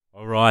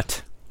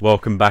Right,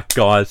 welcome back,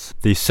 guys.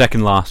 The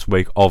second last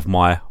week of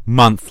my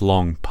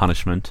month-long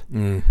punishment.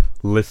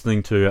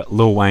 Listening to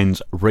Lil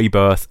Wayne's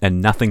Rebirth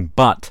and nothing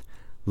but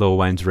Lil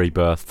Wayne's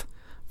Rebirth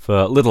for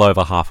a little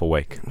over half a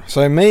week.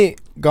 So me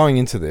going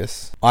into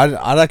this, I'd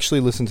actually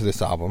listened to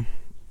this album,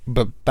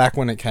 but back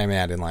when it came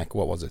out in like,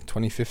 what was it,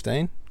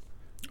 2015?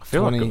 I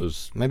feel like it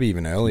was... Maybe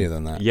even earlier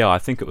than that. Yeah, I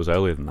think it was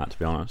earlier than that, to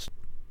be honest.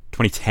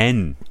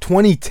 2010.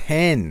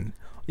 2010!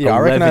 Yeah, I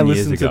reckon I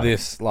listened to ago.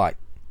 this like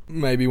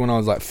maybe when I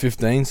was like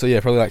 15, so yeah,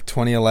 probably like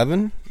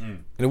 2011.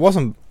 And it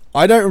wasn't...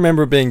 I don't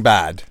remember it being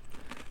bad.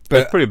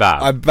 But it's pretty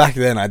bad. Back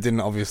then, I didn't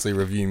obviously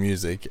review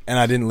music, and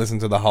I didn't listen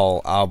to the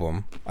whole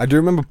album. I do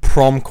remember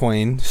Prom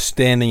Queen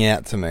standing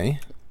out to me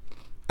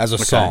as a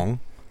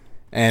song,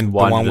 and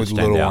Why the one did it with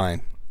stand Lil out?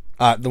 Wayne.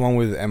 The one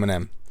with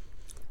Eminem.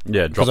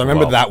 Yeah, Because I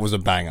remember that was a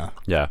banger.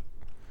 Yeah.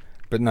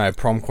 But no,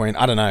 Prom Queen,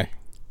 I don't know.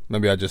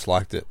 Maybe I just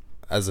liked it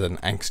as an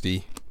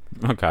angsty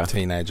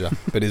teenager.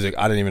 But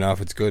I don't even know if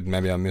it's good.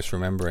 Maybe I'm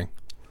misremembering.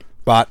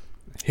 But,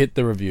 hit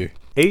the review.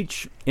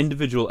 Each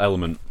individual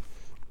element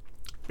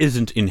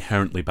isn't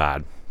inherently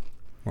bad.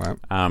 Right.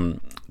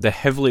 The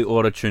heavily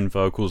auto-tuned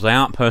vocals, they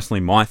aren't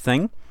personally my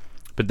thing,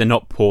 but they're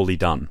not poorly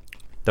done.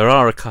 There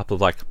are a couple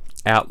of like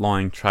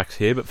outlying tracks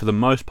here, but for the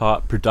most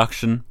part,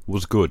 production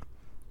was good.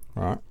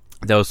 Right.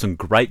 There were some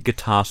great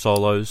guitar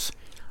solos,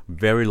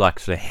 very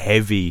like sort of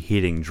heavy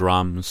hitting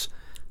drums.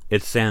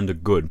 It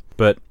sounded good,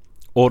 but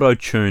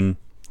auto-tune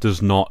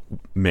does not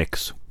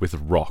mix with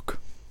rock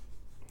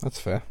That's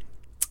fair.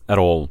 at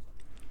all.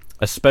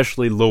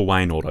 Especially Lil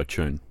Wayne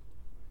auto-tune,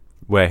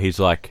 where he's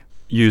like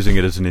using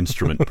it as an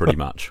instrument pretty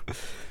much.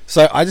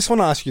 So, I just want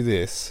to ask you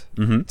this.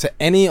 Mm-hmm. To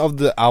any of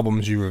the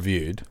albums you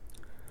reviewed,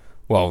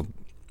 well,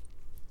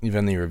 you've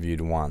only reviewed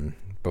one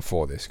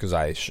before this,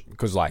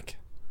 because like,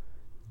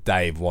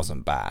 Dave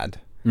wasn't bad.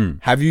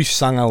 Have you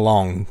sung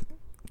along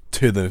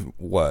to the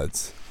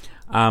words?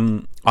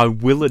 I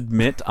will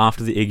admit,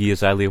 after the Iggy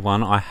Azalea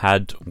one, I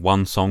had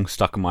one song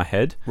stuck in my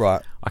head.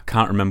 Right. I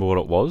can't remember what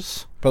it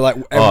was. But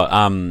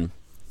like...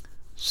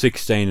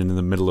 16 and in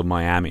the middle of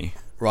Miami.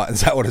 Right,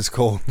 is that what it's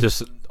called?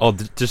 Just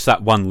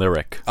that one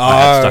lyric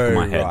I had stuck in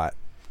my head. Right.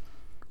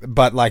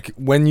 But like,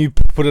 when you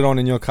put it on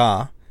in your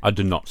car... I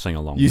do not sing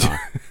along, no.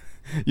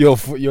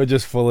 You're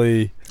just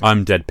fully...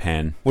 I'm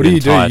deadpan. What do you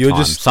do? You're time.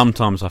 just...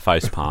 Sometimes I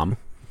face palm.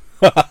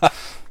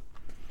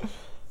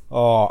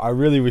 Oh, I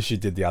really wish you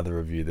did the other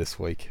review this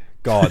week.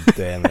 God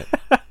damn it.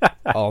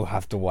 I'll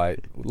have to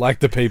wait. Like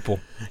the people.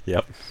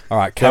 Yep.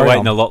 Alright, They're carry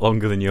waiting on. a lot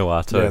longer than you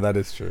are, too. Yeah, that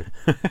is true.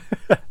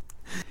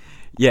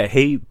 Yeah,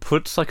 he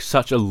puts like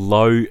such a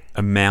low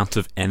amount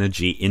of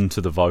energy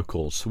into the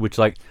vocals, which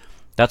like,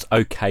 that's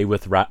okay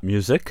with rap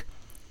music,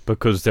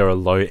 because there are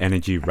low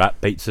energy rap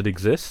beats that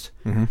exist.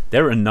 Mm-hmm.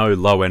 There are no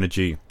low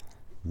energy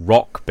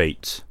rock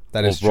beats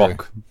That or is true.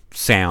 rock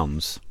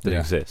sounds that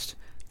exist.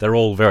 They're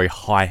all very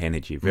high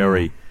energy,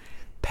 very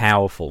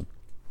powerful.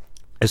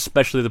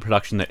 Especially the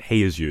production that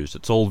he has used.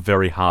 It's all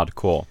very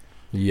hardcore.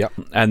 Yep.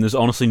 And there's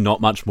honestly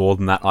not much more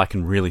than that I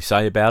can really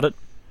say about it.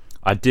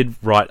 I did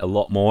write a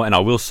lot more, and I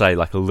will say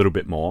like a little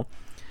bit more.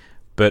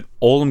 But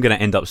all I'm going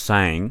to end up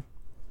saying,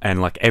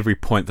 and like every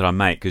point that I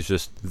make, is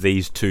just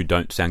these two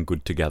don't sound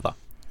good together.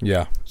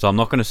 Yeah. So I'm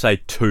not going to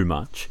say too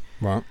much.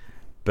 Right.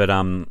 But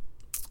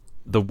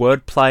the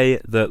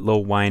wordplay that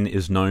Lil Wayne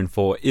is known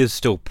for is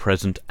still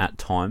present at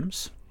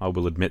times. I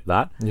will admit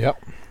that.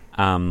 Yep.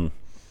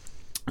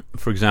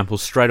 For example,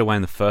 straight away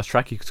in the first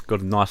track, he's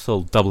got a nice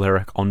little double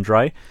Eric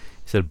Andre.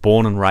 He said,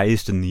 "Born and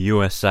raised in the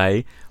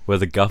USA, where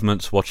the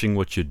government's watching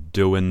what you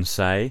do and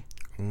say."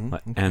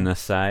 Like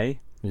NSA.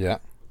 Yeah.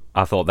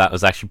 I thought that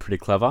was actually pretty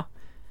clever.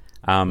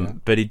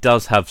 But he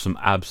does have some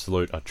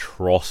absolute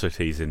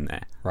atrocities in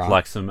there. Right.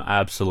 Like some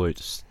absolute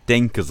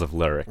stinkers of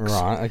lyrics.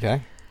 Right,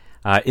 okay.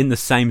 In the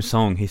same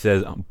song, he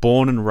says,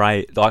 "Born and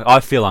raised..." Like,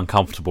 I feel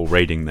uncomfortable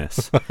reading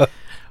this.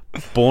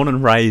 "Born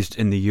and raised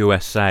in the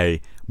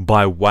USA,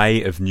 by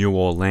way of New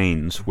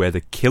Orleans, where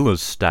the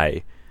killers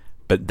stay.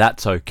 But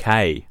that's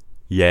okay.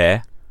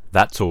 Yeah,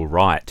 that's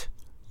alright.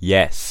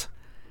 Yes.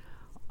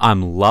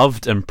 I'm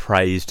loved and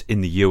praised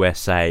in the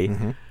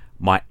USA.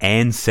 My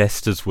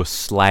ancestors were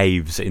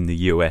slaves in the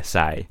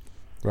USA.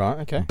 Right,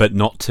 okay. But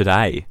not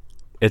today.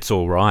 It's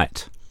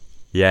alright.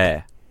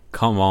 Yeah,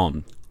 come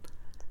on."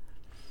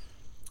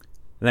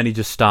 And then he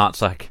just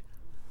starts like...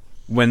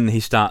 When he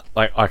starts...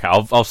 Like, okay,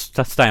 I'll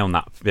stay on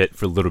that bit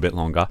for a little bit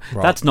longer.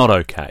 Right. That's not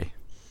okay.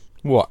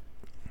 What?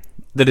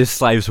 That his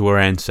slaves were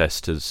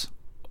ancestors.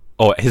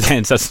 Or his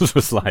ancestors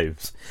were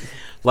slaves.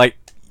 Like,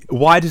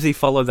 why does he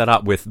follow that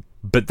up with,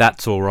 "But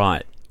that's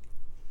alright"?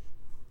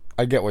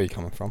 I get where you're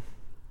coming from.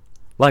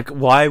 Like,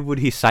 why would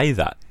he say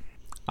that?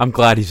 I'm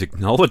glad he's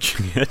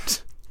acknowledging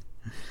it.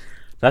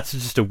 That's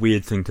just a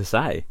weird thing to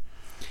say.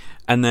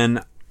 And then,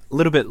 a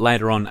little bit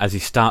later on, as he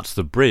starts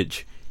the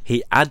bridge,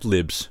 he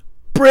ad-libs,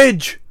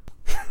 "Bridge!"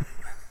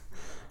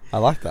 I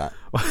like that.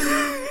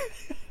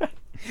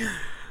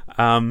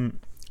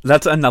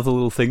 That's another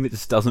little thing that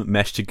just doesn't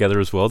mesh together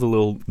as well. The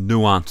little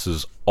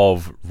nuances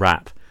of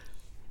rap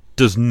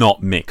does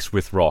not mix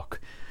with rock.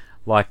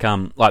 like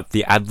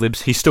the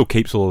ad-libs, he still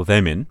keeps all of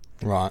them in.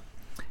 Right.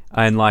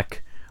 And,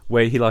 like,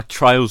 where he, like,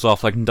 trails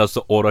off, like, and does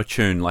the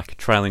auto-tune, like,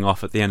 trailing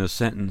off at the end of the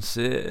sentence.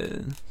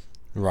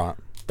 Right.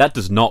 That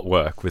does not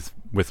work with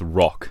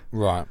rock.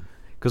 Right.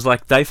 Because,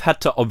 like, they've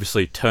had to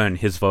obviously turn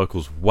his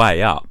vocals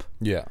way up.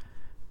 Yeah.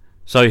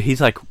 So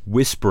he's, like,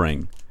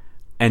 whispering,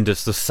 and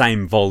it's the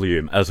same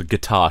volume as a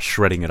guitar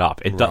shredding it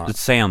up. It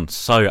sounds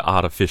so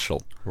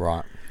artificial.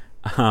 Right.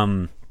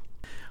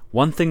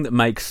 One thing that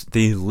makes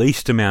the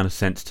least amount of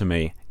sense to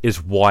me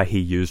is why he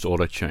used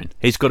autotune.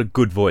 He's got a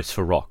good voice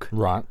for rock.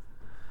 Right.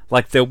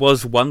 Like, there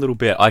was one little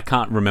bit, I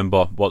can't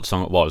remember what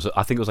song it was.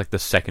 I think it was, like, the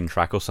second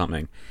track or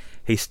something.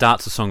 He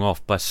starts the song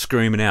off by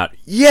screaming out,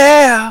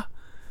 "Yeah!"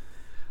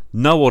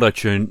 No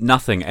autotune,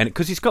 nothing. And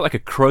because he's got, like, a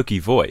croaky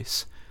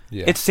voice,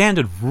 it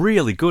sounded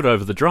really good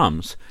over the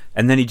drums.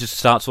 And then he just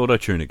starts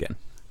autotune again.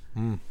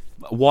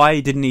 Why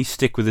didn't he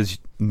stick with his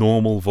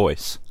normal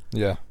voice?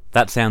 Yeah.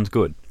 That sounds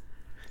good.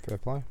 Fair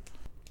play.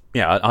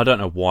 Yeah, I don't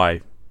know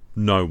why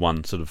no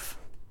one sort of...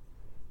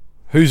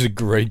 Who's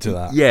agreed to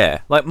that?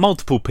 Yeah, like,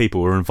 multiple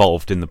people were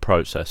involved in the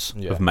process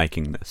Yeah. of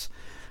making this.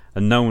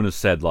 And no one has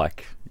said,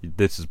 like,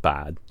 this is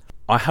bad.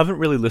 I haven't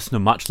really listened to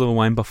much Lil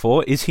Wayne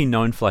before. Is he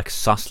known for, like,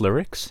 sus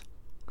lyrics?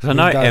 Because I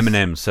know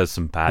Eminem says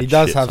some bad shit. He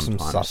does have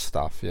sometimes. some sus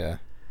stuff, yeah.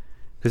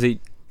 Because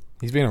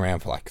he's been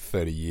around for like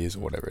 30 years or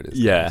whatever it is.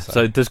 Yeah,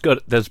 so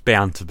there's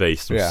bound to be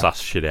some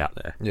sus shit out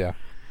there. Yeah.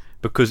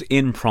 Because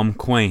in Prom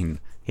Queen,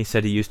 he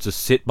said he used to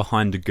sit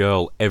behind a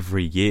girl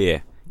every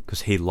year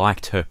because he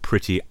liked her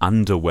pretty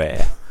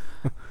underwear.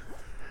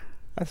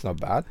 That's not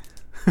bad.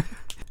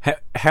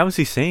 How is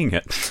he seeing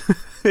it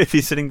if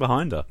he's sitting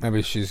behind her?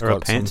 Maybe she's Or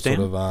got some pants sort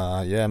down?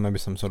 of, maybe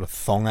some sort of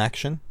thong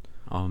action.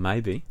 Oh,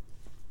 maybe.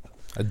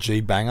 A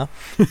G-banger.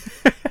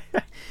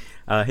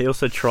 He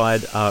also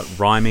tried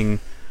rhyming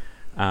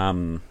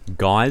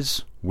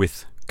guys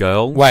with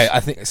girls. Wait, I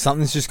think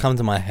something's just come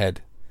to my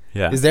head.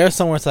 Yeah. Is there a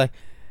song where it's like,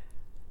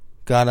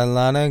 got a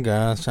lot of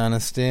girls trying to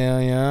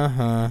steal you,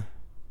 huh?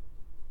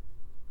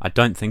 I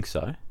don't think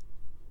so.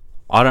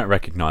 I don't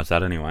recognise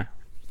that anyway.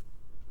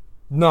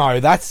 No,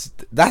 that's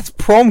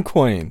Prom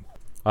Queen.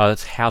 Oh,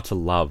 that's How to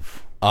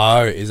Love.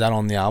 Oh, is that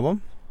on the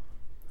album?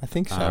 I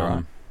think so,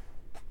 right?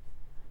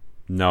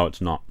 No,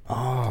 it's not.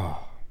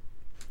 Oh.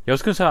 Yeah, I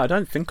was going to say, I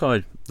don't think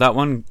that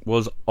one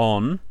was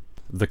on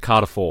the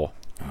Carter 4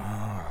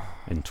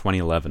 in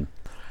 2011.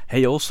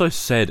 He also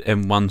said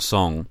in one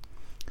song,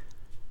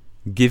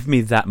 "Give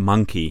me that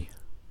monkey,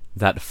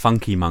 that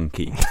funky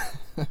monkey."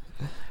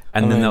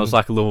 And then there was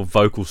like a little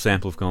vocal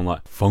sample of going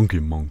like, "Funky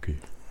monkey."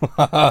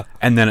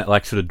 And then it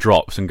like sort of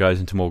drops and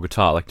goes into more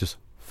guitar, like just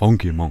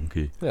 "Funky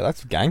monkey." Yeah,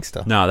 that's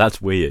gangster. No,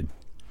 that's weird.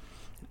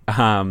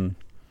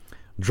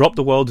 "Drop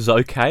the World" is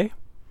okay.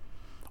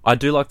 I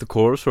do like the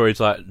chorus where he's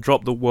like,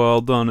 "Drop the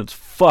world on its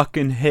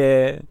fucking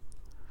hair."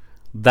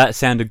 That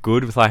sounded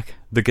good with like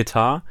the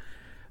guitar,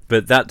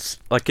 but that's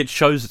like, it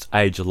shows its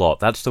age a lot.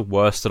 That's the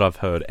worst that I've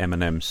heard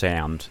Eminem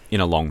sound in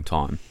a long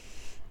time.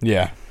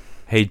 Yeah.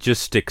 He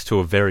just sticks to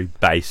a very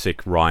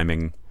basic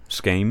rhyming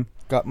scheme.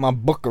 Got my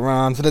book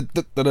around.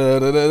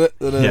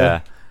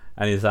 Yeah,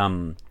 and he's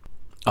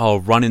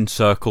run in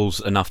circles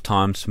enough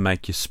times to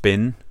make you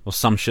spin, or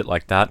some shit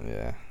like that.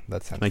 Yeah,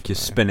 that sounds Make you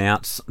spin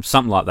out,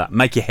 something like that.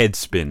 Make your head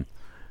spin.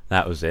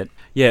 That was it.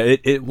 Yeah,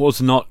 it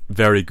was not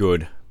very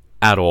good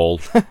at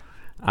all.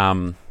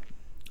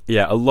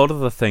 Yeah, a lot of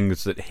the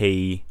things that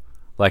he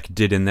like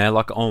did in there,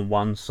 like on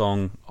one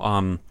song,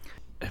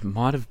 it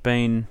might have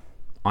been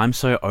 "I'm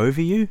So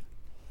Over You."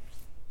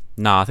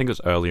 No, I think it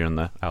was earlier in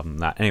the album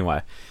than that.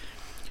 Anyway,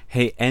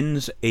 he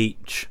ends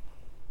each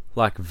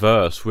like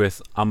verse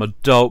with "I'm a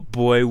dope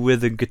boy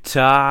with a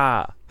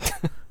guitar."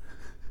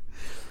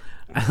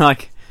 And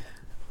like,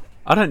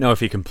 I don't know if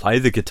he can play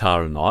the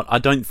guitar or not. I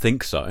don't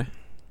think so.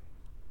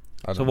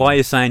 So why are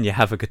you saying you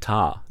have a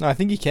guitar? No, I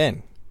think he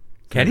can.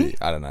 Can he?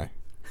 I don't know.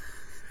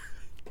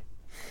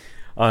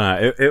 I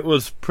don't know. It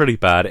was pretty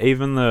bad.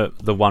 Even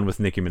the one with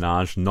Nicki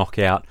Minaj,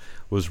 "Knockout,"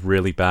 was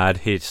really bad.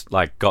 He's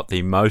like got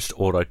the most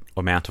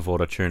amount of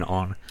auto-tune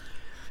on.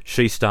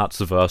 She starts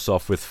the verse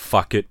off with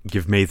 "Fuck it,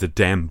 give me the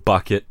damn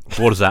bucket."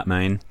 What does that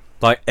mean?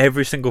 Like,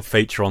 every single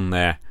feature on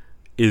there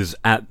is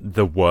at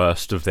the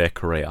worst of their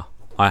career.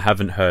 I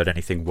haven't heard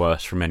anything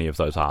worse from any of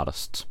those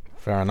artists.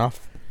 Fair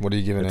enough. What are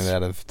you giving it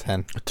out of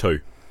 10? A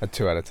 2. A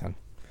 2 out of 10.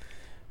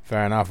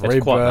 Fair enough.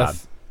 It's quite bad.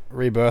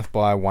 Rebirth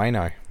by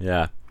Wayno.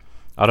 Yeah.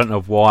 I don't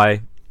know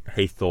why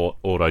he thought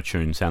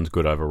auto-tune sounds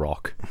good over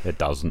rock. It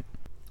doesn't.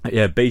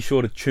 Yeah, be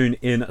sure to tune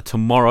in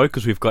tomorrow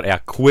because we've got our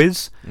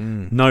quiz.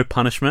 No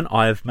punishment.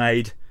 I have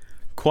made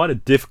quite a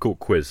difficult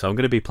quiz, so I'm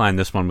going to be playing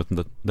this one with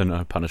the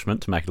no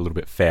punishment to make it a little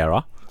bit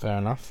fairer. Fair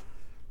enough.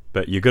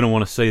 But you're going to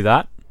want to see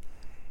that.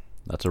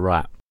 That's a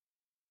wrap.